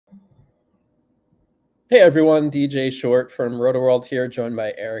Hey everyone, DJ Short from Rotoworld here, joined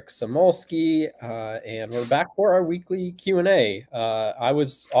by Eric Samulski, and we're back for our weekly Q&A. I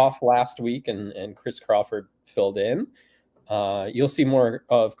was off last week and Chris Crawford filled in. You'll see more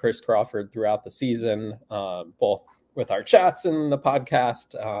of Chris Crawford throughout the season, both with our chats and the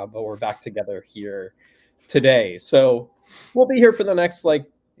podcast, but we're back together here today. So we'll be here for the next,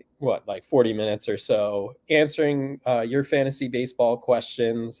 40 minutes or so, answering your fantasy baseball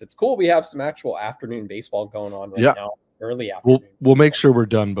questions. It's cool. We have some actual afternoon baseball going on right now, early afternoon. We'll make sure we're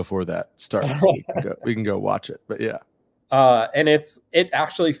done before that starts. So we can go watch it. But yeah. And it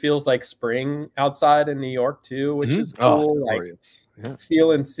actually feels like spring outside in New York too, which is cool. It's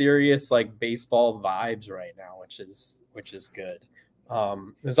feeling serious like baseball vibes right now, which is good.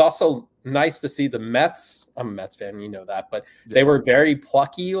 It was also nice to see the Mets. I'm a Mets fan, you know that, but they were very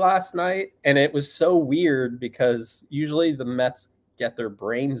plucky last night, and it was so weird because usually the Mets get their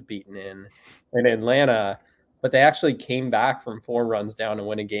brains beaten in Atlanta, but they actually came back from 4 runs down and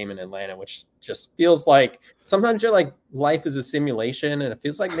win a game in Atlanta, which just feels like sometimes you're like, life is a simulation, and it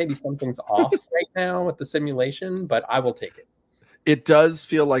feels like maybe something's off right now with the simulation, but I will take it. It does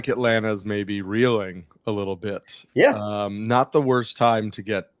feel like Atlanta's maybe reeling a little bit. Yeah. Not the worst time to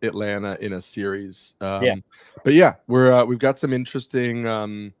get Atlanta in a series. But yeah, we've got some interesting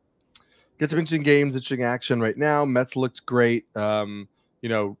games, interesting action right now. Mets looked great. I am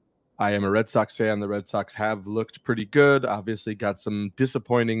a Red Sox fan. The Red Sox have looked pretty good. Obviously got some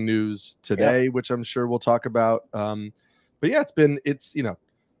disappointing news today, which I'm sure we'll talk about. But yeah, it's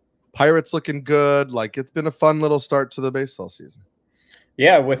Pirates looking good. Like, it's been a fun little start to the baseball season.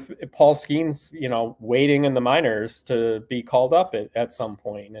 Yeah, with Paul Skeens, waiting in the minors to be called up at some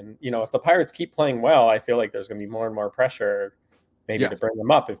point. And, if the Pirates keep playing well, I feel like there's going to be more and more pressure maybe to bring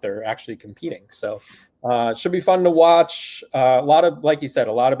them up if they're actually competing. So it should be fun to watch. A lot of, like you said,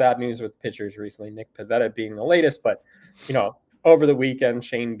 a lot of bad news with pitchers recently, Nick Pivetta being the latest. But, over the weekend,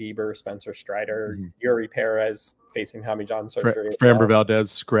 Shane Bieber, Spencer Strider, Yuri Perez facing Tommy John surgery. Framber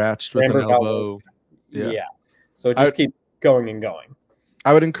Valdez scratched with an elbow. Yeah. So it just keeps going and going.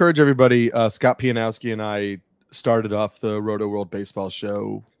 I would encourage everybody. Scott Pianowski and I started off the Rotoworld baseball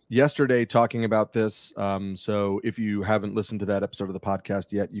show yesterday talking about this. So if you haven't listened to that episode of the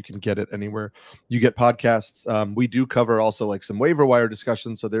podcast yet, you can get it anywhere you get podcasts. We do cover also like some waiver wire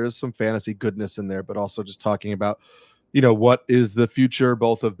discussion. So there is some fantasy goodness in there, but also just talking about what is the future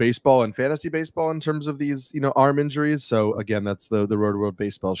both of baseball and fantasy baseball in terms of these, arm injuries. So again, that's the Rotoworld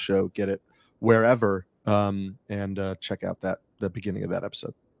baseball show. Get it wherever and check out the beginning of that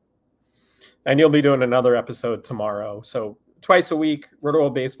episode. And you'll be doing another episode tomorrow. So twice a week,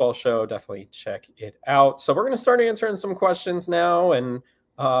 Rotoworld baseball show. Definitely check it out. So we're going to start answering some questions now. And,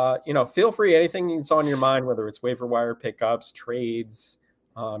 feel free, anything that's on your mind, whether it's waiver wire pickups, trades,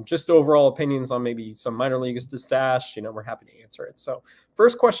 just overall opinions on maybe some minor leagues to stash, we're happy to answer it. So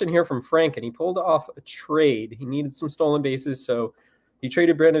first question here from Frank, and he pulled off a trade. He needed some stolen bases, so he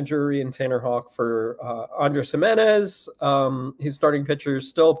traded Brandon Drury and Tanner Houck for Andres Jimenez. His starting pitchers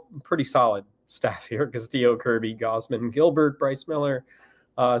still pretty solid staff here: Castillo, Kirby, Gausman, Gilbert, Bryce Miller,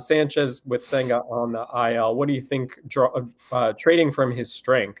 Sanchez with Senga on the IL. What do you think trading from his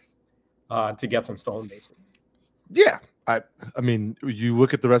strength to get some stolen bases? Yeah. I mean, you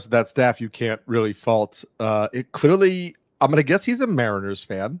look at the rest of that staff, you can't really fault it. Clearly, I'm going to guess he's a Mariners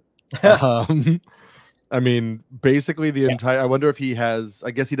fan. I mean, basically the entire, I wonder if he has,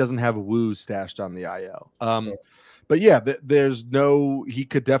 I guess he doesn't have Woo stashed on the IL. But yeah, he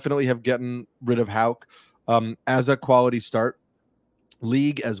could definitely have gotten rid of Houck as a quality start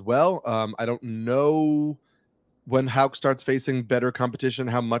league as well. I don't know when Houck starts facing better competition,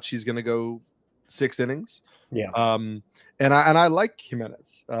 how much he's going to go 6 innings. Yeah. And I like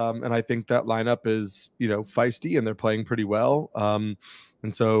Jimenez. And I think that lineup is, feisty, and they're playing pretty well.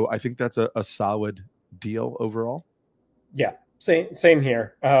 And so I think that's a solid deal overall. Yeah, same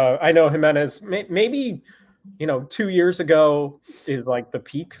here. I know Jimenez maybe 2 years ago is like the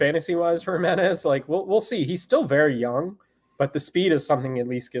peak fantasy wise for Jimenez. Like we'll see. He's still very young, but the speed is something at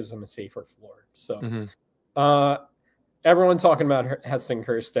least gives him a safer floor. So everyone talking about Heston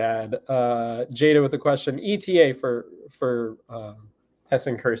Kjerstad. Jada with the question: ETA for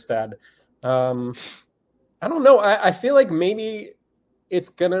Heston Kjerstad. I don't know. I feel like maybe it's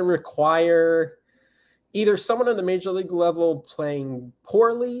gonna require either someone at the major league level playing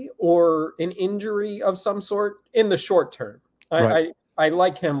poorly or an injury of some sort in the short term. Right. I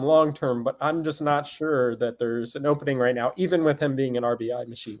like him long term, but I'm just not sure that there's an opening right now, even with him being an RBI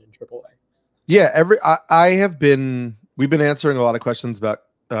machine in AAA. Yeah, we've been answering a lot of questions about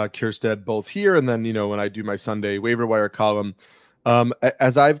Kjerstad both here and then, when I do my Sunday waiver wire column.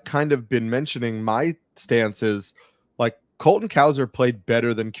 As I've kind of been mentioning, my stance is like Colton Cowser played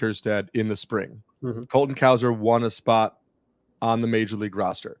better than Kjerstad in the spring. Mm-hmm. Colton Cowser won a spot on the major league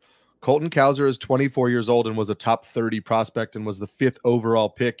roster. Colton Cowser is 24 years old and was a top 30 prospect and was the 5th overall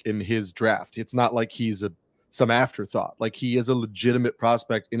pick in his draft. It's not like he's some afterthought. Like, he is a legitimate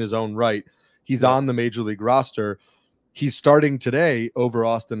prospect in his own right. He's on the major league roster. He's starting today over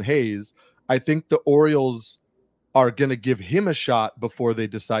Austin Hayes. I think the Orioles are going to give him a shot before they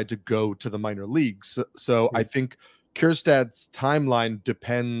decide to go to the minor leagues. So I think Kjerstad's timeline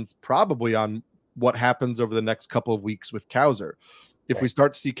depends probably on what happens over the next couple of weeks with Cowser. If we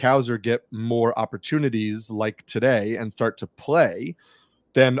start to see Cowser get more opportunities like today and start to play,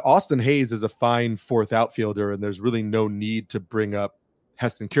 then Austin Hayes is a fine 4th outfielder, and there's really no need to bring up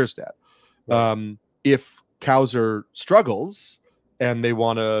Heston Kjerstad. If Cowser struggles and they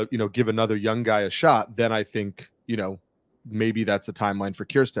want to, give another young guy a shot, then I think, maybe that's a timeline for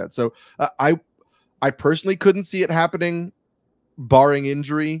Kjerstad. So I personally couldn't see it happening barring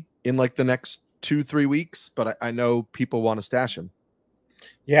injury in like the next 2-3 weeks, but I know people want to stash him.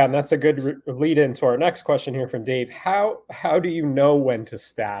 Yeah, and that's a good lead into our next question here from Dave. How do you know when to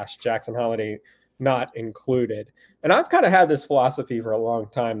stash Jackson Holliday not included? And I've kind of had this philosophy for a long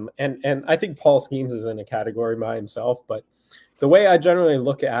time, and I think Paul Skeens is in a category by himself, but the way I generally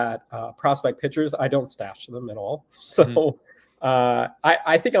look at prospect pitchers, I don't stash them at all. So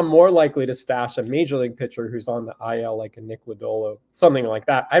I think I'm more likely to stash a major league pitcher who's on the IL, like a Nick Lodolo, something like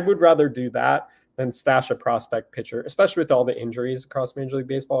that. I would rather do that than stash a prospect pitcher, especially with all the injuries across Major League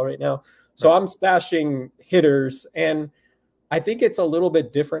Baseball right now. So I'm stashing hitters, and I think it's a little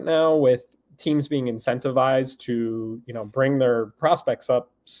bit different now with teams being incentivized to, bring their prospects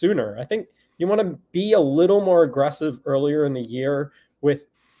up sooner. I think you want to be a little more aggressive earlier in the year with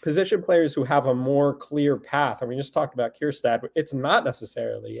position players who have a more clear path. And we just talked about Kjerstad. It's not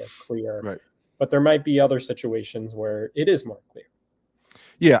necessarily as clear, but there might be other situations where it is more clear.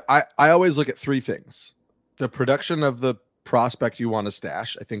 Yeah, I always look at 3 things. The production of the prospect you want to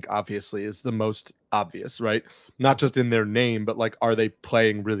stash, I think obviously is the most obvious, right? Not just in their name, but like, are they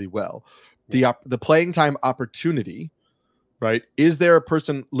playing really well? The playing time opportunity, right? Is there a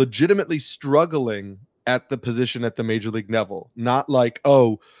person legitimately struggling at the position at the major league level? Not like,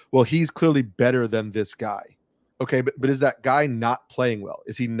 oh, well, he's clearly better than this guy. Okay, but is that guy not playing well?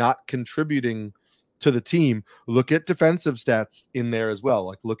 Is he not contributing to the team? Look at defensive stats in there as well.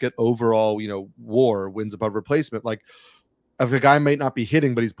 Like, look at overall, WAR, wins above replacement. Like, if a guy might not be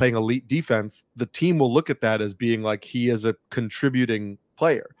hitting, but he's playing elite defense, the team will look at that as being like he is a contributing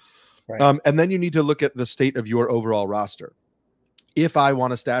player. And then you need to look at the state of your overall roster. If I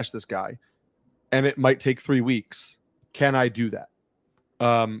want to stash this guy and it might take 3 weeks, can I do that?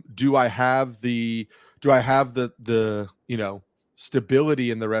 Do I have the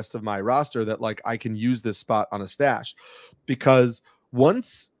stability in the rest of my roster that like I can use this spot on a stash? Because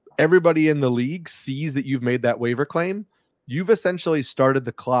once everybody in the league sees that you've made that waiver claim, you've essentially started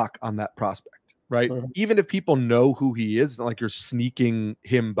the clock on that prospect, right? Even if people know who he is, not like you're sneaking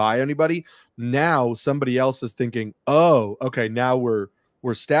him by anybody. Now somebody else is thinking, oh, okay, now we're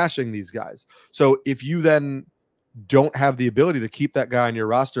stashing these guys. So if you then don't have the ability to keep that guy on your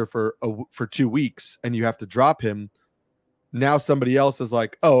roster for 2 weeks and you have to drop him, now somebody else is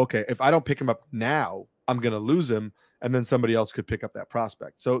like, oh, okay, if I don't pick him up now, I'm going to lose him. And then somebody else could pick up that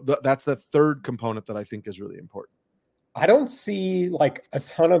prospect. So that's the third component that I think is really important. I don't see like a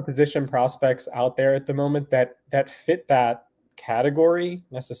ton of position prospects out there at the moment that fit that category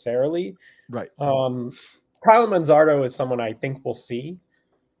necessarily. Right. Kyle Manzardo is someone I think we'll see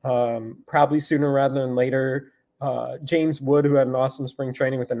probably sooner rather than later. James Wood, who had an awesome spring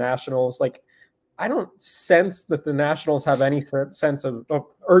training with the Nationals. Like, I don't sense that the Nationals have any sense of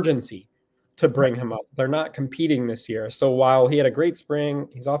urgency to bring him up. They're not competing this year. So while he had a great spring,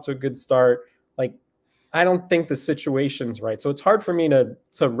 he's off to a good start. Like, I don't think the situation's right. So it's hard for me to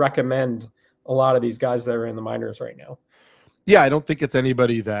recommend a lot of these guys that are in the minors right now. Yeah, I don't think it's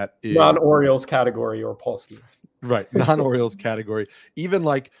anybody that is non-Orioles category or Paul Skeens. Right, non-Orioles category. Even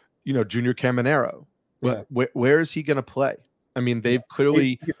like, Junior Caminero. Yeah. Where is he going to play? I mean, they've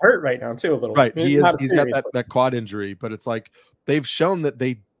clearly he's hurt right now too a little. Right, he's got that quad injury, but it's like they've shown that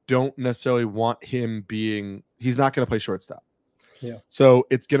they don't necessarily want him being. He's not going to play shortstop. Yeah. So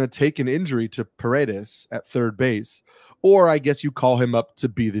it's going to take an injury to Paredes at third base, or I guess you call him up to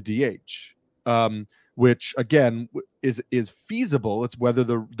be the DH, which again is feasible. It's whether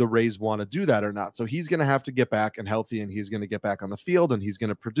the Rays want to do that or not. So he's going to have to get back and healthy, and he's going to get back on the field, and he's going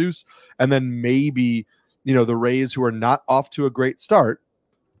to produce. And then maybe, the Rays, who are not off to a great start,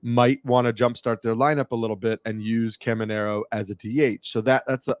 might want to jumpstart their lineup a little bit and use Caminero as a DH. So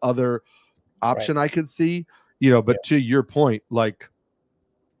that's the other option I could see, but to your point, like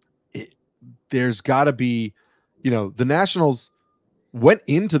there's got to be, the Nationals went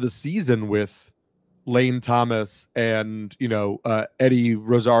into the season with Lane Thomas and, Eddie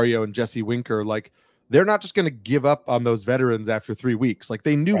Rosario and Jesse Winker. Like, they're not just going to give up on those veterans after 3 weeks. Like,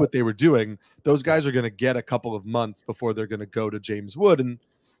 they knew what they were doing. Those guys are going to get a couple of months before they're going to go to James Wood. And,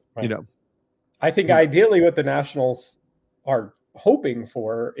 I think ideally what the Nationals are hoping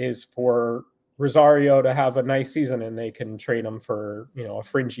for is for Rosario to have a nice season and they can trade him for, a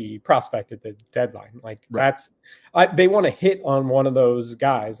fringy prospect at the deadline. Like they want to hit on one of those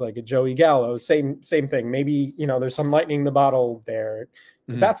guys, like a Joey Gallo, same thing. Maybe, there's some lightning in the bottle there.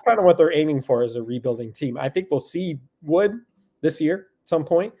 That's kind of what they're aiming for as a rebuilding team. I think we'll see Wood this year at some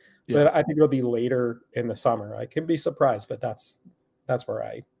point, but I think it'll be later in the summer. I could be surprised, but that's where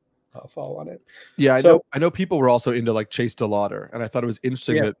I fall on it. Yeah. I know people were also into like Chase DeLauder, and I thought it was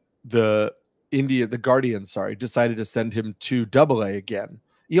interesting that the Guardians, decided to send him to AA again.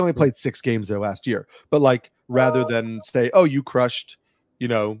 He only played 6 games there last year, but like rather than say, oh, you crushed,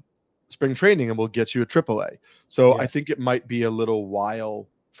 spring training and we'll get you a AAA. So I think it might be a little while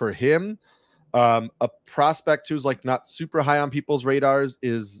for him. A prospect who's like not super high on people's radars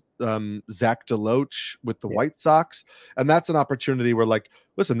is Zach DeLoach with the White Sox. And that's an opportunity where, like,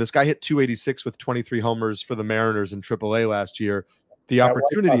 listen, this guy hit 286 with 23 homers for the Mariners in AAA last year. The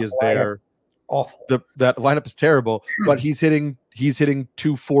opportunity is there. Awful. That lineup is terrible, but he's hitting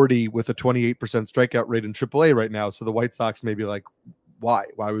 240 with a 28% strikeout rate in AAA right now. So the White Sox may be like, why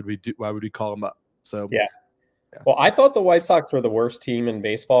would we call him up? So yeah. Well, I thought the White Sox were the worst team in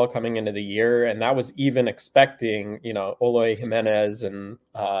baseball coming into the year, and that was even expecting, Eloy Jimenez and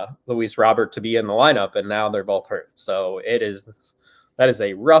Luis Robert to be in the lineup, and now they're both hurt. So that is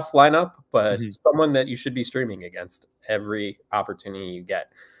a rough lineup, but someone that you should be streaming against every opportunity you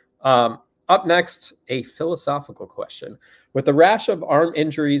get. Up next, a philosophical question. With the rash of arm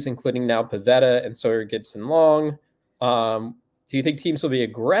injuries, including now Pivetta and Sawyer Gibson-Long, do you think teams will be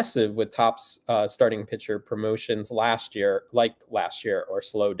aggressive with Topps starting pitcher promotions last year, or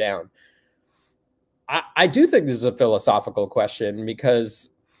slow down? I do think this is a philosophical question, because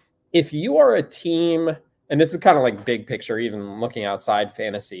if you are a team, and this is kind of like big picture, even looking outside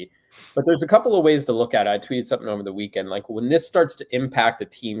fantasy, but there's a couple of ways to look at it. I tweeted something over the weekend. Like, when this starts to impact a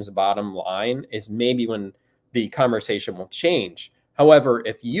team's bottom line is maybe when the conversation will change. However,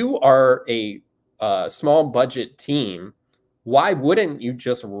 if you are a small budget team, why wouldn't you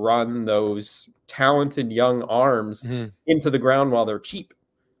just run those talented young arms into the ground while they're cheap?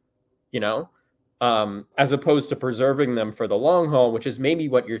 As opposed to preserving them for the long haul, which is maybe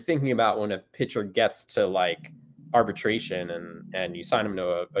what you're thinking about when a pitcher gets to like arbitration and you sign them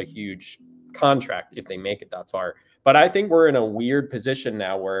to a huge contract if they make it that far. But I think we're in a weird position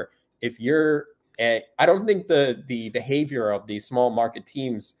now where if you're I don't think the behavior of these small market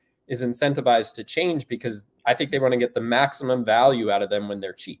teams is incentivized to change, because I think they want to get the maximum value out of them when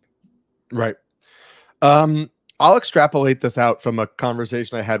they're cheap. Right. I'll extrapolate this out from a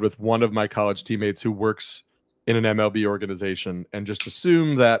conversation I had with one of my college teammates who works in an MLB organization, and just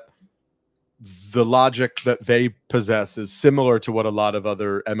assume that the logic that they possess is similar to what a lot of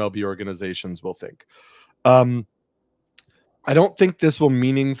other MLB organizations will think. I don't think this will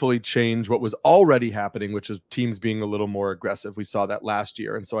meaningfully change what was already happening, which is teams being a little more aggressive. We saw that last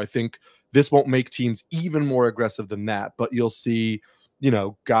year. And so I think this won't make teams even more aggressive than that, but you'll see,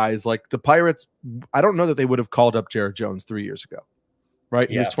 guys like the Pirates. I don't know that they would have called up Jared Jones 3 years ago, right?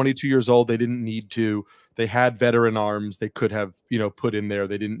 He was 22 years old. They didn't need to. They had veteran arms they could have, put in there.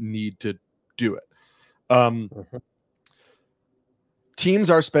 They didn't need to do it. Teams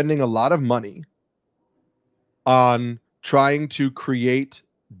are spending a lot of money on trying to create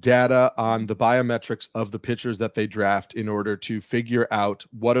data on the biometrics of the pitchers that they draft in order to figure out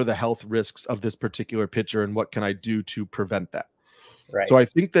what are the health risks of this particular pitcher and what can I do to prevent that. Right. So I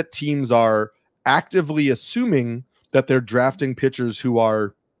think that teams are actively assuming that they're drafting pitchers who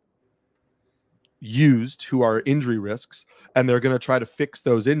are who are injury risks, and they're going to try to fix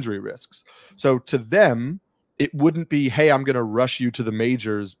those injury risks. So to them, it wouldn't be, hey, I'm going to rush you to the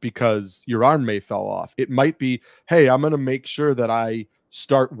majors because your arm may fall off. It might be, hey, I'm going to make sure that I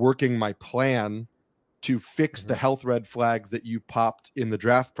start working my plan to fix the health red flags that you popped in the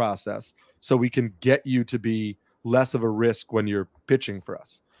draft process so we can get you to be less of a risk when you're pitching for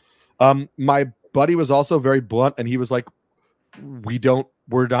us. My buddy was also very blunt, and he was like,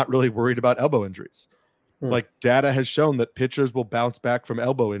 we're not really worried about elbow injuries. Like, data has shown that pitchers will bounce back from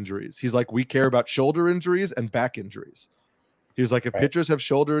elbow injuries. He's like, we care about shoulder injuries and back injuries. He was like, if Right. pitchers have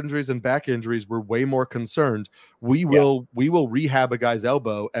shoulder injuries and back injuries, we're way more concerned. We will rehab a guy's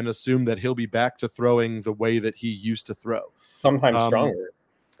elbow and assume that he'll be back to throwing the way that he used to throw. Sometimes stronger.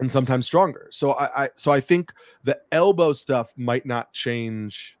 And sometimes stronger. So I think the elbow stuff might not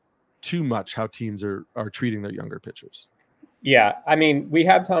change too much how teams are treating their younger pitchers. Yeah, I mean, we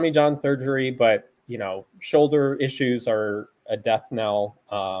have Tommy John surgery, but shoulder issues are a death knell.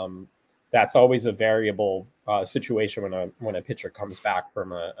 That's always a variable situation when a pitcher comes back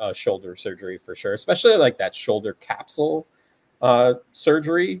from a shoulder surgery, for sure, especially like that shoulder capsule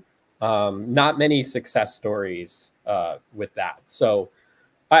surgery. Not many success stories with that. So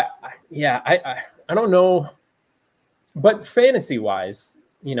I don't know, but fantasy wise,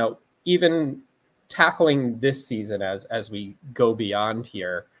 even tackling this season as we go beyond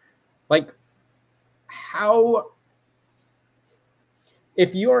here, like how,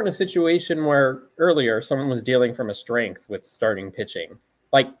 if you are in a situation where earlier someone was dealing from a strength with starting pitching,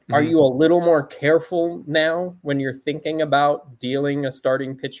 like, are you a little more careful now when you're thinking about dealing a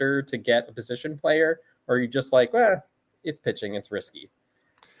starting pitcher to get a position player? Or are you just like, well, it's pitching, it's risky?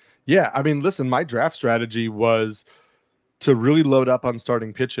 Yeah, I mean, listen, my draft strategy was to really load up on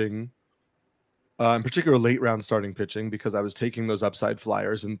starting pitching, in particular late round starting pitching, because I was taking those upside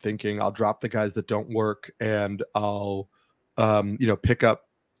flyers and thinking I'll drop the guys that don't work and I'll, pick up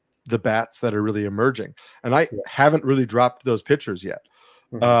the bats that are really emerging. And I haven't really dropped those pitchers yet.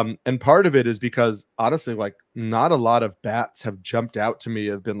 And part of it is because honestly, like, not a lot of bats have jumped out to me,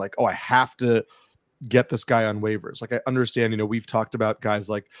 have been like, oh, I have to get this guy on waivers. Like, I understand, we've talked about guys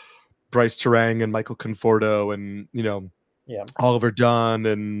like Bryce Terang and Michael Conforto and, Oliver Dunn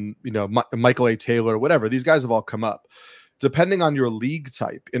and, Michael A. Taylor, whatever. These guys have all come up. Depending on your league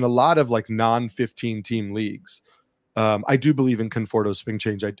type, in a lot of like non-15 team leagues, I do believe in Conforto's swing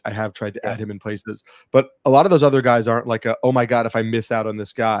change. I have tried to add him in places, but a lot of those other guys aren't like oh my God, if I miss out on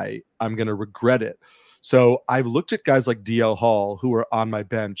this guy, I'm going to regret it. So I've looked at guys like DL Hall who are on my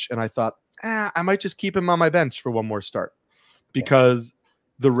bench, and I thought, I might just keep him on my bench for one more start, because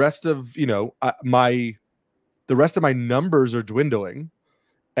the rest of, my numbers are dwindling,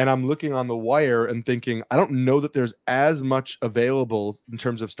 and I'm looking on the wire and thinking, I don't know that there's as much available in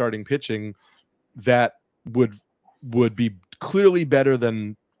terms of starting pitching that would be clearly better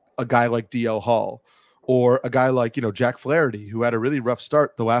than a guy like DL Hall or a guy like, Jack Flaherty, who had a really rough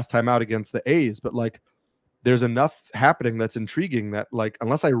start the last time out against the A's. But like, there's enough happening that's intriguing that, like,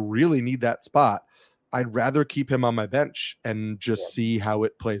 unless I really need that spot, I'd rather keep him on my bench and just see how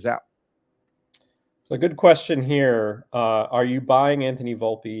it plays out. So a good question here. Are you buying Anthony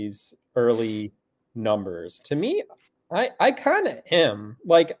Volpe's early numbers? To me, I kind of am.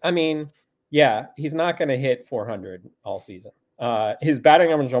 Like, I mean, yeah, he's not going to hit 400 all season. His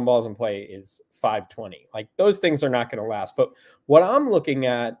batting average on balls in play is 520. Like, those things are not going to last. But what I'm looking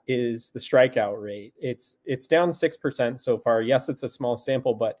at is the strikeout rate. It's down 6% so far. Yes, it's a small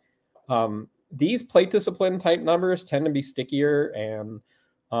sample, but these plate discipline type numbers tend to be stickier and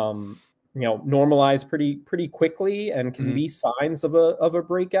normalize pretty quickly and can be signs of a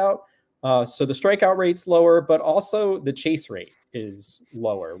breakout. So the strikeout rate's lower, but also the chase rate is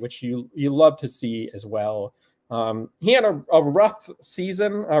lower, which you love to see as well. He had a rough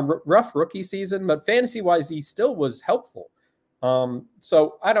season, a rough rookie season, but fantasy-wise, he still was helpful.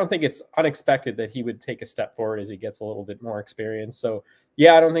 So I don't think it's unexpected that he would take a step forward as he gets a little bit more experience. So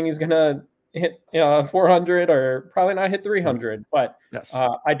yeah, I don't think he's going to hit 400 or probably not hit 300, but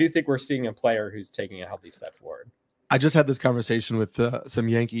I do think we're seeing a player who's taking a healthy step forward. I just had this conversation with some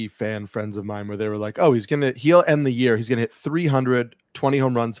Yankee fan friends of mine where they were like, oh, he'll end the year, he's going to hit 300, 20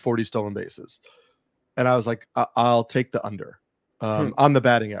 home runs, 40 stolen bases. And I was like, I'll take the under on the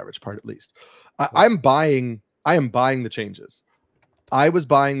batting average part, at least. I am buying the changes. I was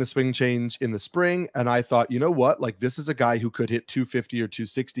buying the swing change in the spring, and I thought, you know what? Like, this is a guy who could hit 250 or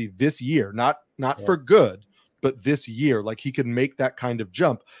 260 this year, not for good, but this year. Like, he could make that kind of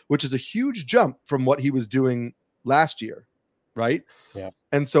jump, which is a huge jump from what he was doing last year, right? Yeah.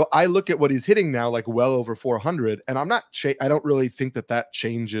 And so I look at what he's hitting now, like well over 400, and I don't really think that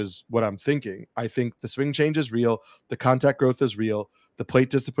changes what I'm thinking. I think the swing change is real, the contact growth is real, the plate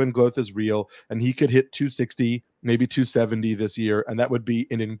discipline growth is real, and he could hit 260, maybe 270 this year, and that would be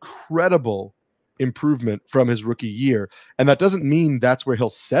an incredible improvement from his rookie year. And that doesn't mean that's where he'll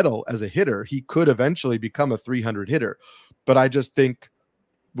settle as a hitter. He could eventually become a 300 hitter, but I just think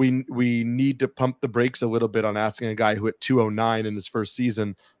we need to pump the brakes a little bit on asking a guy who hit 209 in his first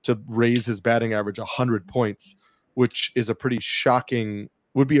season to raise his batting average 100 points, which is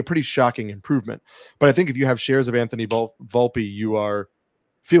would be a pretty shocking improvement. But I think if you have shares of Anthony Volpe, you are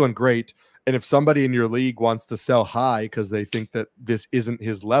feeling great. And if somebody in your league wants to sell high because they think that this isn't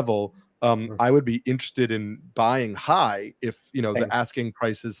his level, I would be interested in buying high if, you know, the asking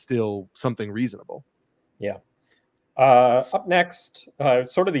price is still something reasonable. Yeah. Up next,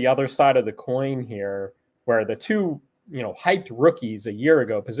 sort of the other side of the coin here, where the two, you know, hyped rookies a year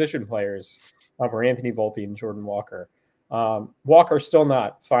ago, position players, were Anthony Volpe and Jordan Walker. Walker still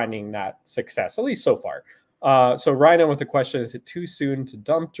not finding that success, at least so far. So Ryan with the question, is it too soon to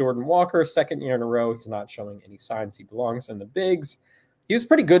dump Jordan Walker? Second year in a row, he's not showing any signs he belongs in the bigs. He was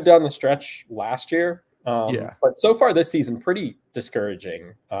pretty good down the stretch last year. But so far this season, pretty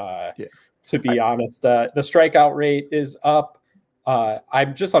discouraging. To be honest, the strikeout rate is up.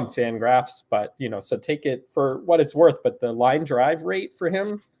 I'm just on Fangraphs, but, you know, so take it for what it's worth. But the line drive rate for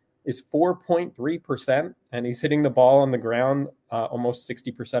him is 4.3%, and he's hitting the ball on the ground almost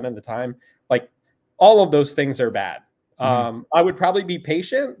 60% of the time. Like, all of those things are bad. I would probably be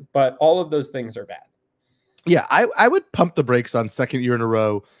patient, but all of those things are bad. Yeah, I would pump the brakes on second year in a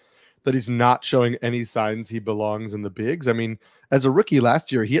row that he's not showing any signs he belongs in the bigs. I mean, as a rookie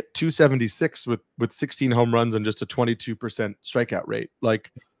last year, he hit 276 with 16 home runs and just a 22% strikeout rate.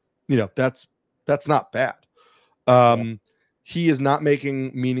 Like, you know, that's not bad. He is not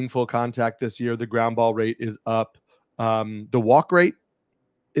making meaningful contact this year. The ground ball rate is up. The walk rate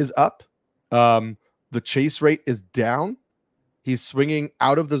is up. The chase rate is down. He's swinging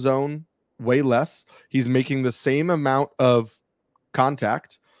out of the zone way less. He's making the same amount of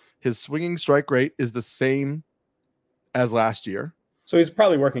contact. His swinging strike rate is the same as last year. So he's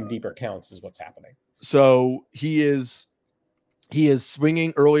probably working deeper counts is what's happening. So he is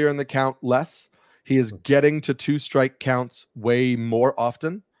swinging earlier in the count less. He is getting to 2-strike counts way more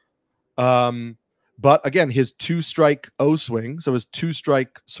often. But again, his 2-strike O swing, so his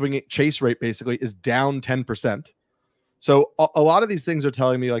 2-strike swinging chase rate basically is down 10%. So a lot of these things are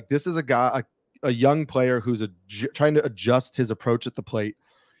telling me, like, this is a guy, a young player who's trying to adjust his approach at the plate.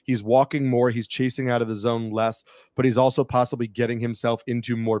 He's walking more, he's chasing out of the zone less, but he's also possibly getting himself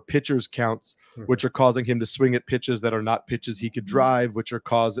into more pitchers counts, which are causing him to swing at pitches that are not pitches he could drive, which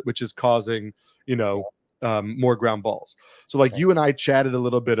is causing, you know, more ground balls. So like you and I chatted a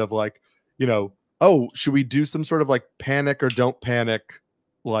little bit of like, you know, oh, should we do some sort of like panic or don't panic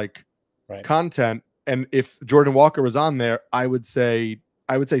like content? And if Jordan Walker was on there, I would say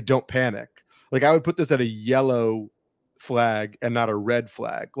don't panic. Like, I would put this at a yellow flag and not a red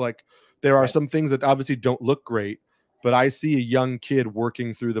flag. Like, there are some things that obviously don't look great, but I see a young kid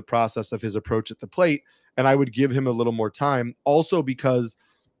working through the process of his approach at the plate, and I would give him a little more time. Also because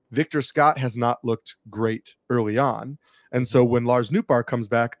Victor Scott has not looked great early on. And so when Lars Nootbaar comes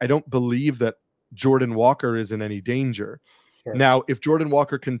back, I don't believe that Jordan Walker is in any danger. Sure. Now, if Jordan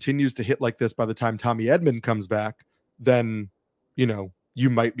Walker continues to hit like this by the time Tommy Edman comes back, then, you know, you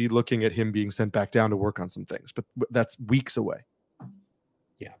might be looking at him being sent back down to work on some things, but that's weeks away.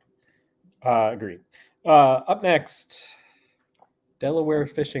 Yeah. Agreed. Up next, Delaware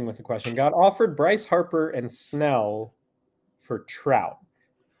Fishing with the question. Got offered Bryce Harper and Snell for Trout.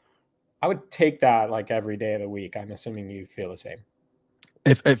 I would take that like every day of the week. I'm assuming you feel the same.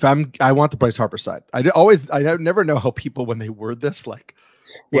 If I want the Bryce Harper side. I never know how people, when they word this, like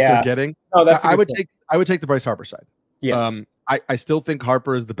what they're getting. Oh, that's I would take the Bryce Harper side. Yes. I still think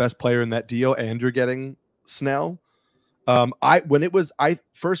Harper is the best player in that deal, and you're getting Snell. I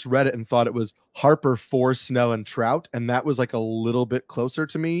first read it and thought it was Harper for Snell and Trout, and that was like a little bit closer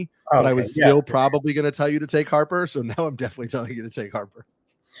to me. But I was still probably going to tell you to take Harper, so now I'm definitely telling you to take Harper.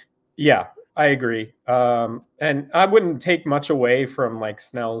 Yeah, I agree. And I wouldn't take much away from like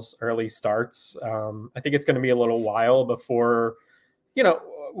Snell's early starts. I think it's going to be a little while before, you know,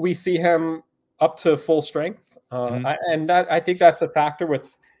 we see him up to full strength. I think that's a factor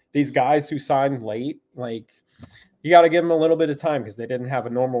with these guys who signed late. Like, you got to give them a little bit of time because they didn't have a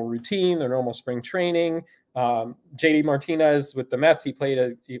normal routine, their normal spring training. JD Martinez with the Mets, he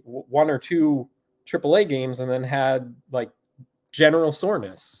played one or two AAA games and then had like general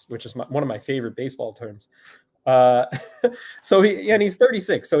soreness, which is one of my favorite baseball terms. So he's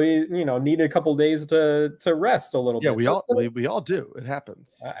 36, so he, you know, needed a couple days to rest a little bit. Yeah, we all do. It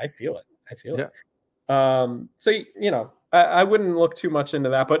happens. I feel it. it. So, you know, I wouldn't look too much into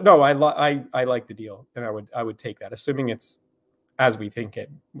that, but no, I like the deal, and I would take that, assuming it's as we think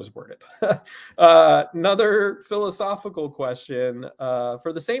it was worded. Another philosophical question.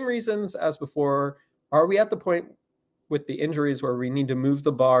 For the same reasons as before, are we at the point with the injuries where we need to move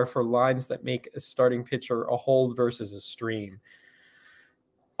the bar for lines that make a starting pitcher a hold versus a stream?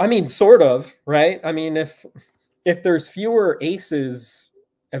 I mean, sort of, right? I mean, if there's fewer aces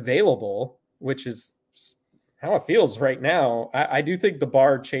available, which is how it feels right now, I do think the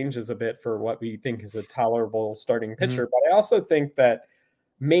bar changes a bit for what we think is a tolerable starting pitcher. But I also think that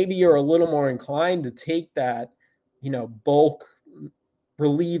maybe you're a little more inclined to take that, bulk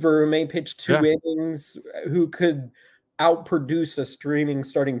reliever who may pitch 2 innings, who could outproduce a streaming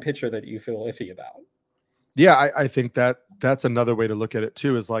starting pitcher that you feel iffy about. Yeah, I think that's another way to look at it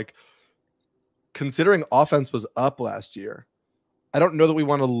too, is like, considering offense was up last year, I don't know that we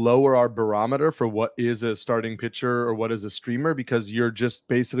want to lower our barometer for what is a starting pitcher or what is a streamer, because you're just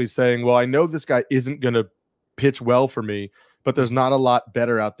basically saying, well, I know this guy isn't going to pitch well for me, but there's not a lot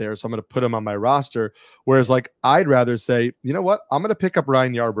better out there, so I'm going to put him on my roster. Whereas, like, I'd rather say, you know what, I'm going to pick up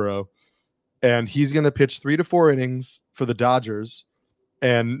Ryan Yarbrough, and he's going to pitch 3 to 4 innings for the Dodgers,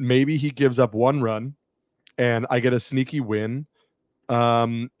 and maybe he gives up 1 run, and I get a sneaky win.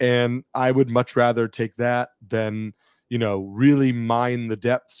 And I would much rather take that than, really mine the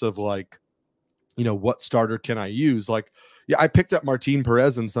depths of, like, what starter can I use? Like, yeah, I picked up Martin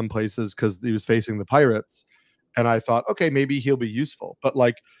Perez in some places because he was facing the Pirates, and I thought, okay, maybe he'll be useful. But,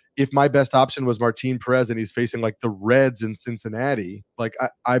 like, if my best option was Martin Perez and he's facing, like, the Reds in Cincinnati, like,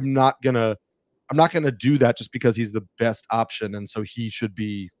 I'm not gonna do that just because he's the best option, and so he should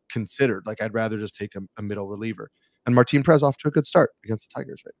be considered. Like, I'd rather just take a middle reliever. And Martin Perez off to a good start against the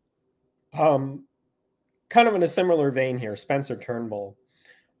Tigers. Right? Kind of in a similar vein here, Spencer Turnbull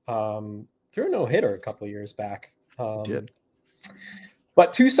threw a no-hitter a couple of years back. Did.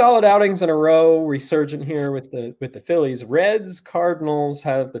 But 2 solid outings in a row, resurgent here with the Phillies. Reds, Cardinals.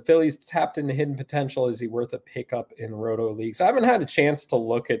 Have the Phillies tapped into hidden potential? Is he worth a pickup in Roto leagues? I haven't had a chance to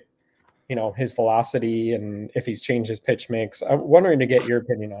look at, his velocity and if he's changed his pitch mix. I'm wondering to get your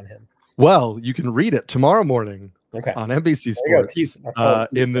opinion on him. Well, you can read it tomorrow morning on NBC Sports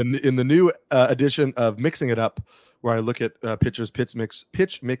in the new edition of Mixing It Up, where I look at pitchers' pitch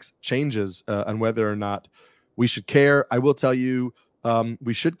mix changes and whether or not we should care. I will tell you,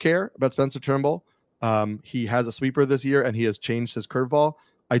 we should care about Spencer Turnbull. He has a sweeper this year, and he has changed his curveball.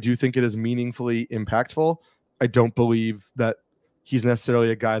 I do think it is meaningfully impactful. I don't believe that he's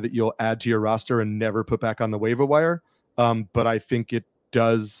necessarily a guy that you'll add to your roster and never put back on the waiver wire. But I think it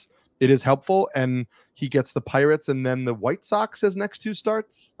is helpful, and he gets the Pirates and then the White Sox as next 2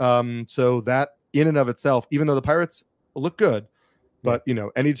 starts. So that in and of itself, even though the Pirates look good, but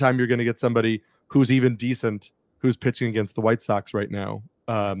anytime you're going to get somebody who's even decent, who's pitching against the White Sox right now,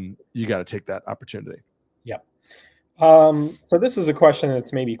 you got to take that opportunity. Yep. So this is a question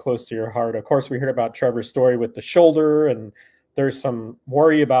that's maybe close to your heart. Of course, we heard about Trevor's story with the shoulder, and there's some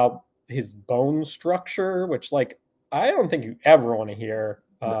worry about his bone structure, which, like, I don't think you ever want to hear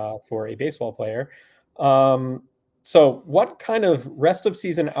for a baseball player. So what kind of rest of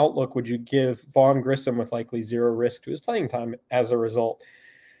season outlook would you give Vaughn Grissom with likely 0 risk to his playing time as a result?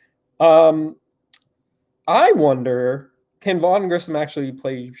 I wonder, can Vaughn Grissom actually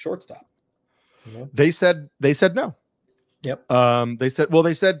play shortstop? They said no. Yep. They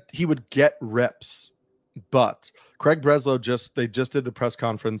said he would get reps, but Craig Breslow just did the press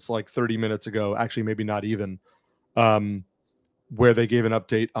conference like 30 minutes ago, actually maybe not even, where they gave an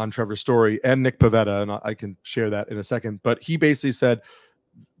update on Trevor's story and Nick Pivetta, and I can share that in a second. But he basically said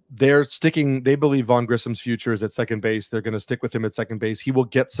they believe Vaughn Grissom's future is at second base. They're going to stick with him at second base. He will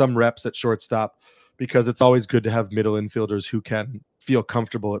get some reps at shortstop because it's always good to have middle infielders who can feel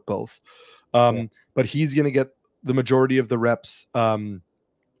comfortable at both. But he's going to get the majority of the reps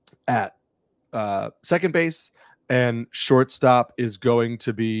at second base, and shortstop is going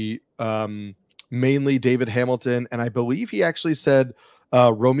to be mainly David Hamilton. And I believe he actually said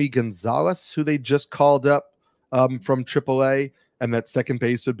Romy Gonzalez, who they just called up from AAA, and that second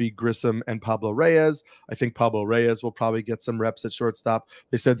base would be Grissom and Pablo Reyes. I think Pablo Reyes will probably get some reps at shortstop.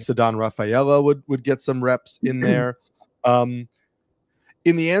 They said Ceddanne Rafaela would get some reps in there. In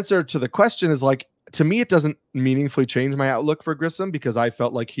the answer to the question is, like, to me, it doesn't meaningfully change my outlook for Grissom, because I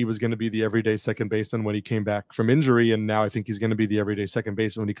felt like he was going to be the everyday second baseman when he came back from injury. And now I think he's going to be the everyday second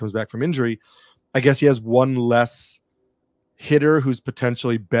baseman when he comes back from injury. I guess he has one less hitter who's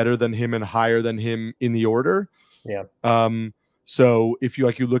potentially better than him and higher than him in the order. Yeah. So if you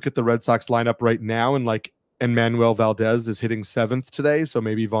look at the Red Sox lineup right now, and Manuel Valdez is hitting 7th today. So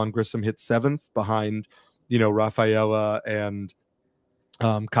maybe Vaughn Grissom hits 7th behind, Rafaela and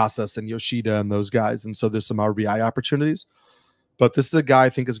Casas and Yoshida and those guys. And so there's some RBI opportunities. But this is a guy I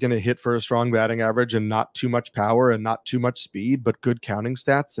think is going to hit for a strong batting average and not too much power and not too much speed, but good counting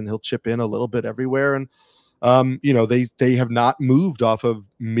stats, and he'll chip in a little bit everywhere. And they have not moved off of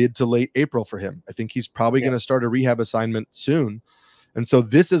mid to late April for him. I think he's probably going to start a rehab assignment soon. And so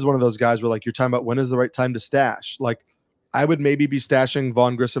this is one of those guys where, like, you're talking about when is the right time to stash. Like, I would maybe be stashing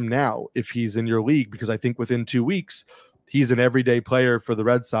Vaughn Grissom now if he's in your league, because I think within 2 weeks, he's an everyday player for the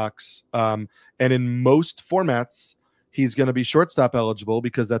Red Sox. And in most formats, he's going to be shortstop eligible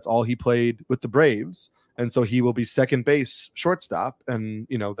because that's all he played with the Braves. And so he will be second base shortstop. And,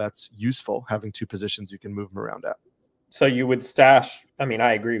 that's useful, having 2 positions you can move him around at. So you would stash,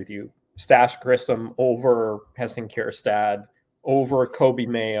 I agree with you, stash Grissom over Heston Kjerstad, over Kobe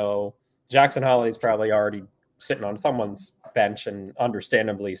Mayo. Jackson Holiday's probably already sitting on someone's bench, and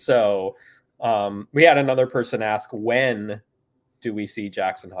understandably so. We had another person ask, when do we see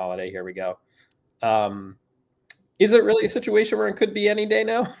Jackson Holiday? Here we go. Is it really a situation where it could be any day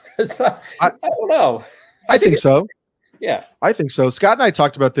now? I don't know. I think so. Yeah, I think so. Scott and I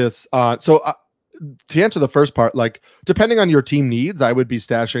talked about this. To answer the first part, like, depending on your team needs, I would be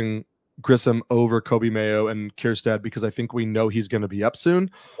stashing Grissom over Kobe Mayo and Kjerstad, because I think we know he's going to be up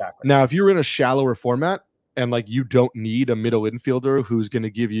soon. Exactly. Now, if you're in a shallower format and like you don't need a middle infielder who's going to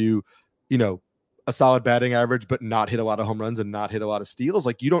give you, a solid batting average, but not hit a lot of home runs and not hit a lot of steals,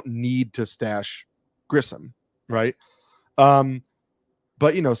 like, you don't need to stash Grissom, right?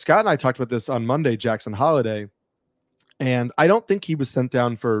 But Scott and I talked about this on Monday, Jackson Holiday, and I don't think he was sent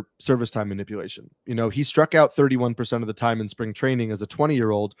down for service time manipulation. He struck out 31% of the time in spring training as a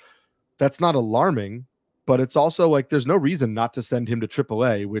 20-year-old. That's not alarming, but it's also like there's no reason not to send him to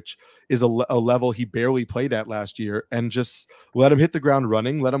AAA, which is a level he barely played at last year, and just let him hit the ground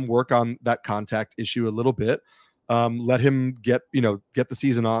running, let him work on that contact issue a little bit, let him get the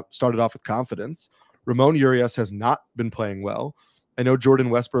season started off with confidence. Ramon Urias has not been playing well. I know Jordan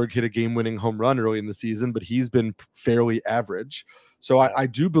Westberg hit a game-winning home run early in the season, but he's been fairly average. So I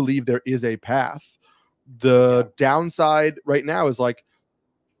do believe there is a path. The downside right now is like,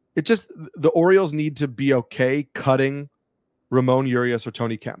 the Orioles need to be okay cutting Ramon Urias or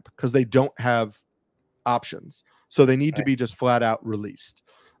Tony Kemp, because they don't have options. So they need to be just flat out released.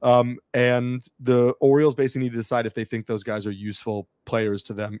 And the Orioles basically need to decide if they think those guys are useful players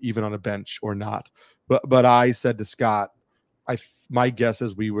to them, even on a bench or not. But I said to Scott, my guess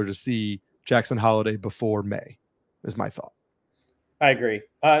is we were to see Jackson Holiday before May, is my thought. I agree.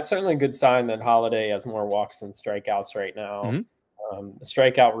 It's certainly a good sign that Holiday has more walks than strikeouts right now. Mm-hmm. The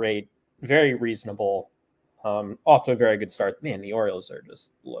strikeout rate, very reasonable. Off to a very good start. Man, the Orioles are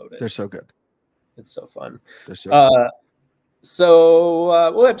just loaded. They're so good. It's so fun. They're so good.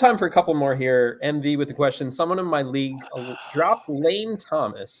 So we'll have time for a couple more here. MV with the question. Someone in my league dropped Lane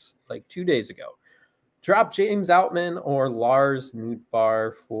Thomas like 2 days ago. Drop James Outman or Lars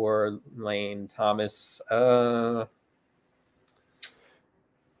Nootbaar for Lane Thomas. I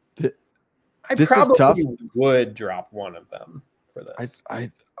probably would drop one of them for this.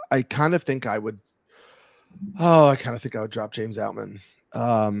 I kind of think I would. Oh, I kind of think I would drop James Outman.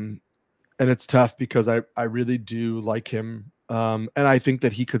 And it's tough because I really do like him. And I think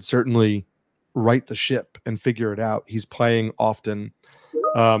that he could certainly right the ship and figure it out. He's playing often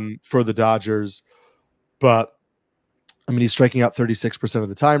for the Dodgers. But he's striking out 36% of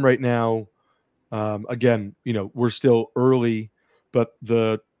the time right now. Again, we're still early, but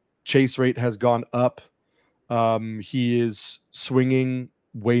the chase rate has gone up. He is swinging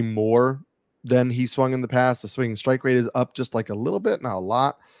way more than he swung in the past. The swing strike rate is up just like a little bit, not a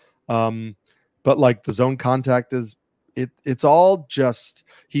lot. But like the zone contact it's all just,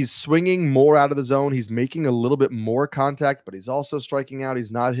 he's swinging more out of the zone. He's making a little bit more contact, but he's also striking out.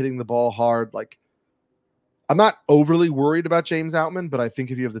 He's not hitting the ball hard. Like, I'm not overly worried about James Outman, but I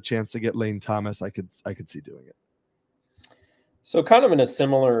think if you have the chance to get Lane Thomas, I could see doing it. So kind of in a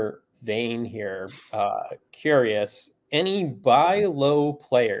similar vein here, curious, any buy low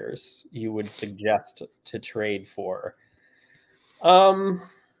players you would suggest to trade for?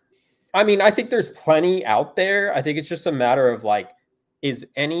 I think there's plenty out there. I think it's just a matter of like, is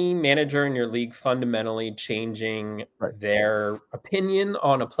any manager in your league fundamentally changing their opinion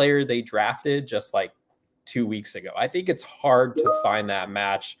on a player they drafted just like 2 weeks ago? I think it's hard to find that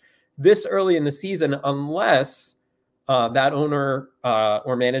match this early in the season unless that owner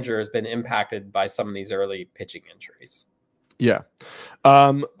or manager has been impacted by some of these early pitching injuries. Yeah.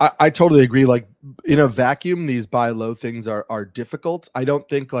 I totally agree. Like, in a vacuum, these buy low things are difficult. I don't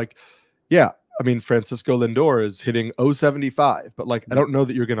think Francisco Lindor is hitting 0.75, but like, I don't know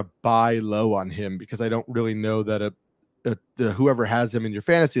that you're going to buy low on him, because I don't really know that whoever has him in your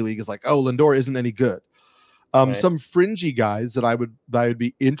fantasy league is like, oh, Lindor isn't any good. Some fringy guys that I would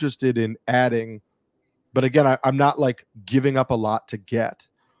be interested in adding, but again, I'm not like giving up a lot to get.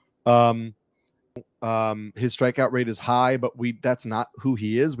 His strikeout rate is high, but that's not who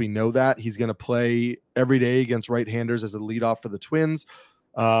he is. We know that he's going to play every day against right-handers as a leadoff for the Twins.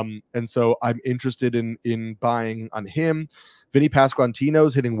 And so I'm interested in buying on him. Vinny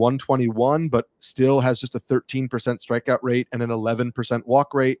Pasquantino's hitting 121, but still has just a 13% strikeout rate and an 11%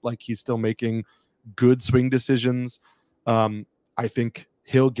 walk rate. Like, he's still making good swing decisions. I think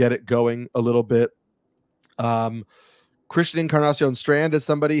he'll get it going a little bit. Christian Encarnacion Strand is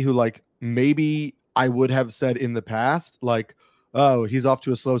somebody who, like, maybe I would have said in the past, like, oh, he's off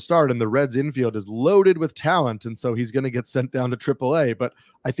to a slow start and the Reds infield is loaded with talent, and so he's going to get sent down to AAA. But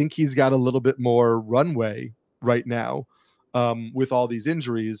I think he's got a little bit more runway right now with all these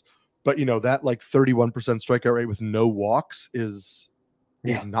injuries. But, you know, that like 31% strikeout rate with no walks is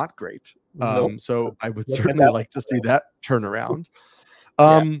not great. Nope. So I would certainly like to see that turnaround.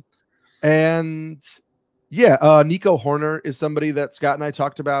 And yeah, Nico Horner is somebody that Scott and I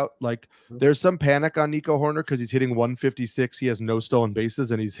talked about. Like, there's some panic on Nico Horner because he's hitting 156. He has no stolen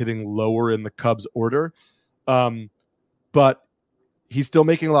bases, and he's hitting lower in the Cubs order. But he's still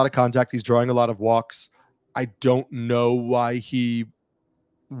making a lot of contact. He's drawing a lot of walks. I don't know why he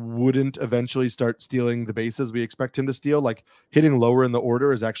wouldn't eventually start stealing the bases we expect him to steal. Like, hitting lower in the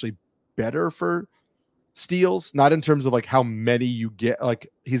order is actually better for steals, not in terms of like how many you get. Like,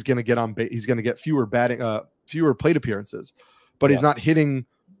 he's going to get on base, he's going to get fewer plate appearances, but he's not hitting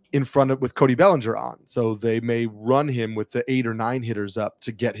in front of with Cody Bellinger on. So they may run him with the 8 or 9 hitters up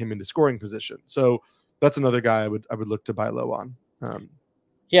to get him into scoring position. So that's another guy I would look to buy low on.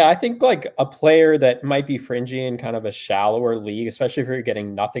 Yeah, I think like a player that might be fringy in kind of a shallower league, especially if you're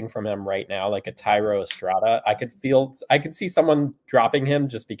getting nothing from him right now, like a Tyro Estrada, I could see someone dropping him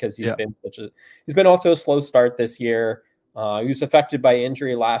just because he's been off to a slow start this year. He was affected by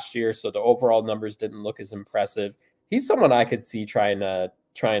injury last year, so the overall numbers didn't look as impressive. He's someone I could see trying to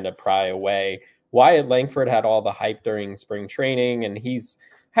pry away. Wyatt Langford had all the hype during spring training, and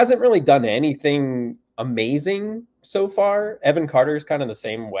hasn't really done anything amazing so far. Evan Carter is kind of the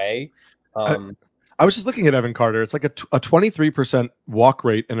same way. I was just looking at Evan Carter. It's like a 23% walk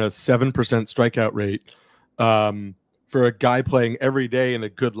rate and a 7% strikeout rate for a guy playing every day in a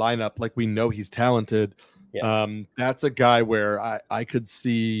good lineup. Like, we know he's talented. That's a guy where I could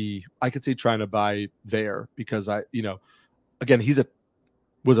see trying to buy there, because again,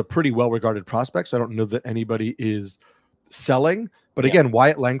 was a pretty well-regarded prospect. So I don't know that anybody is selling. But again,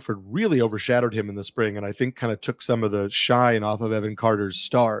 Wyatt Langford really overshadowed him in the spring, and I think kind of took some of the shine off of Evan Carter's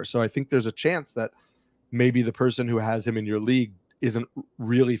star. So I think there's a chance that maybe the person who has him in your league isn't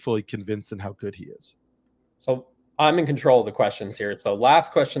really fully convinced in how good he is. So I'm in control of the questions here. So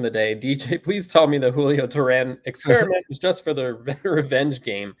last question of the day, DJ, please tell me the Julio Teheran experiment was just for the revenge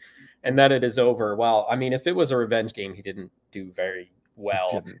game and that it is over. Well, I mean, if it was a revenge game, he didn't do very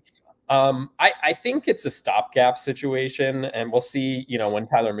well. I think it's a stopgap situation, and we'll see, when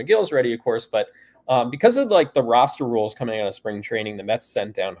Tyler McGill's ready, of course, but because of like the roster rules coming out of spring training, the Mets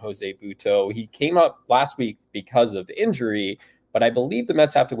sent down Jose Butto. He came up last week because of injury, but I believe the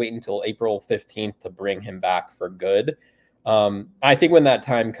Mets have to wait until April 15th to bring him back for good. I think when that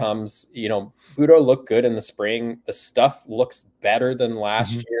time comes, Butto looked good in the spring. The stuff looks better than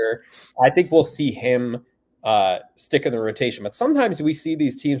last year. I think we'll see him stick in the rotation, but sometimes we see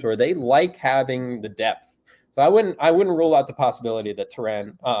these teams where they like having the depth. So I wouldn't rule out the possibility that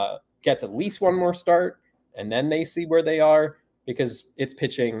Teheran gets at least one more start and then they see where they are, because it's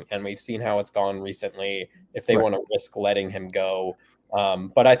pitching and we've seen how it's gone recently if they want to risk letting him go.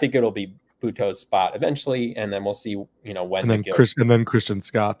 But I think it'll be Butto's spot eventually, and then we'll see, when and then Christian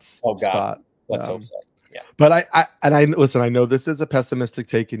Scott's spot. Let's hope so. Yeah. But I listen, I know this is a pessimistic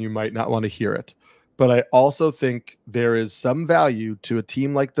take and you might not want to hear it, but I also think there is some value to a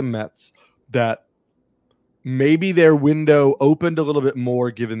team like the Mets that maybe their window opened a little bit more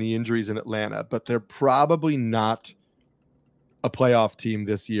given the injuries in Atlanta, but they're probably not a playoff team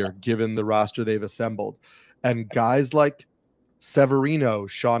this year given the roster they've assembled. And guys like Severino,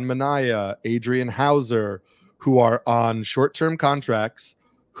 Sean Manaea, Adrian Hauser, who are on short-term contracts,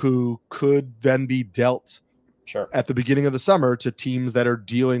 who could then be dealt at the beginning of the summer to teams that are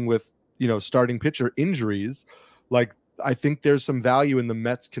dealing with starting pitcher injuries. Like, I think there's some value in the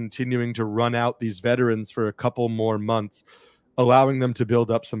Mets continuing to run out these veterans for a couple more months, allowing them to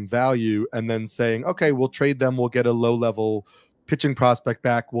build up some value, and then saying, okay, we'll trade them. We'll get a low-level pitching prospect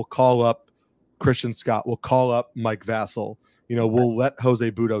back. We'll call up Christian Scott. We'll call up Mike Vassell. We'll let Jose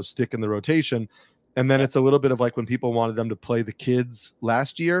Butto stick in the rotation. And then it's a little bit of like when people wanted them to play the kids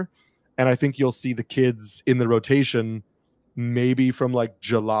last year. And I think you'll see the kids in the rotation maybe from like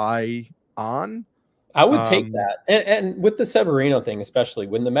July on. I would take that. And with the Severino thing, especially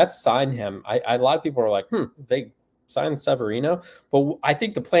when the Mets signed him, a lot of people are like, they signed Severino. But I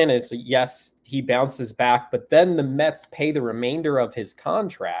think the plan is, yes, he bounces back, but then the Mets pay the remainder of his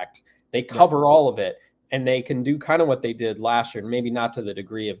contract. They cover all of it, and they can do kind of what they did last year, maybe not to the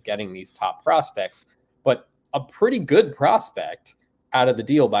degree of getting these top prospects, but a pretty good prospect out of the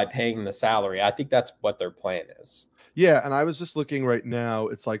deal by paying the salary. I think that's what their plan is. Yeah, and I was just looking right now.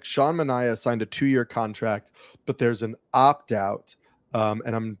 It's like Sean Manaea signed a 2-year contract, but there's an opt-out.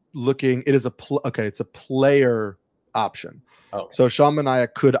 And I'm looking, it is it's a player option. Oh, so Sean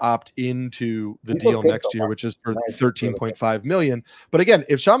Manaea could opt into the deal next year, which is for 13.5 million. But again,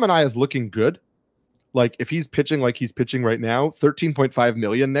 if Sean Manaea is looking good, like if he's pitching like he's pitching right now, 13.5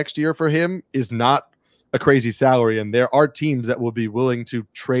 million next year for him is not a crazy salary. And there are teams that will be willing to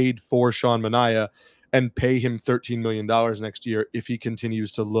trade for Sean Manaea and pay him $13 million next year if he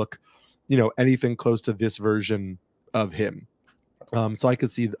continues to look, anything close to this version of him. So I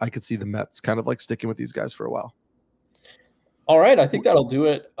could see the Mets kind of like sticking with these guys for a while. All right, I think that'll do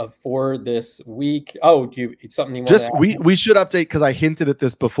it for this week. Oh, something you want just to add? We should update, because I hinted at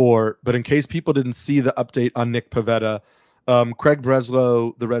this before, but in case people didn't see the update on Nick Pivetta, Craig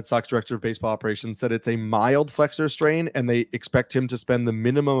Breslow, the Red Sox director of baseball operations, said it's a mild flexor strain, and they expect him to spend the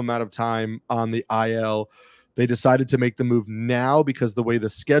minimum amount of time on the IL. They decided to make the move now because the way the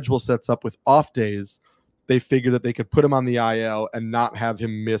schedule sets up with off days, they figured that they could put him on the IL and not have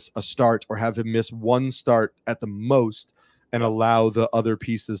him miss a start, or have him miss one start at the most, and allow the other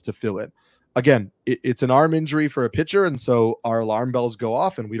pieces to fill in. Again, it's an arm injury for a pitcher, and so our alarm bells go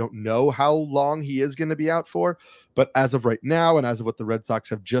off, and we don't know how long he is going to be out for. But as of right now, and as of what the Red Sox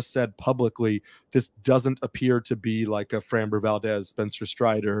have just said publicly, this doesn't appear to be like a Framber Valdez, Spencer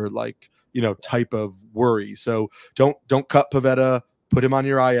Strider, type of worry. So don't cut Pivetta. Put him on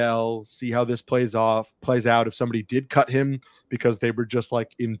your IL, see how this plays out. If somebody did cut him because they were just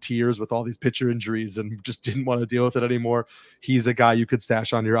like in tears with all these pitcher injuries and just didn't want to deal with it anymore, he's a guy you could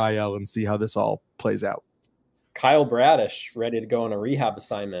stash on your IL and see how this all plays out. Kyle Bradish, ready to go on a rehab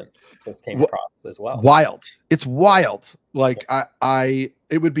assignment, just came across as well. Wild. It's wild. Like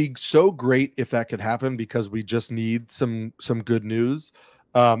it would be so great if that could happen, because we just need some good news.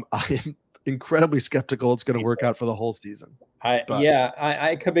 I am incredibly skeptical it's going to work out for the whole season.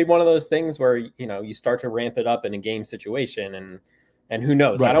 I could be one of those things where, you start to ramp it up in a game situation, and who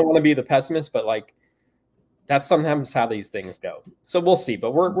knows? Right. I don't want to be the pessimist, but like that's sometimes how these things go. So we'll see,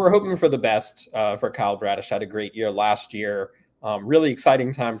 but we're hoping for the best for Kyle Bradish. Had a great year last year. Really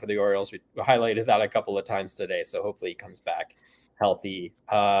exciting time for the Orioles. We highlighted that a couple of times today, so hopefully he comes back healthy.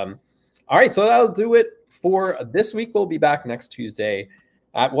 All right, so that'll do it for this week. We'll be back next Tuesday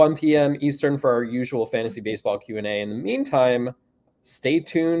at 1 p.m. Eastern for our usual fantasy baseball Q&A. In the meantime, stay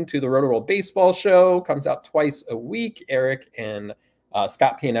tuned to the Rotoworld Baseball Show. Comes out twice a week. Eric and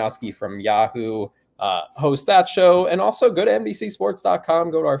Scott Pianowski from Yahoo host that show. And also go to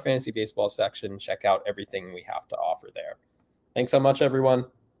NBCSports.com. Go to our fantasy baseball section. Check out everything we have to offer there. Thanks so much, everyone.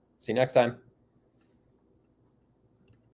 See you next time.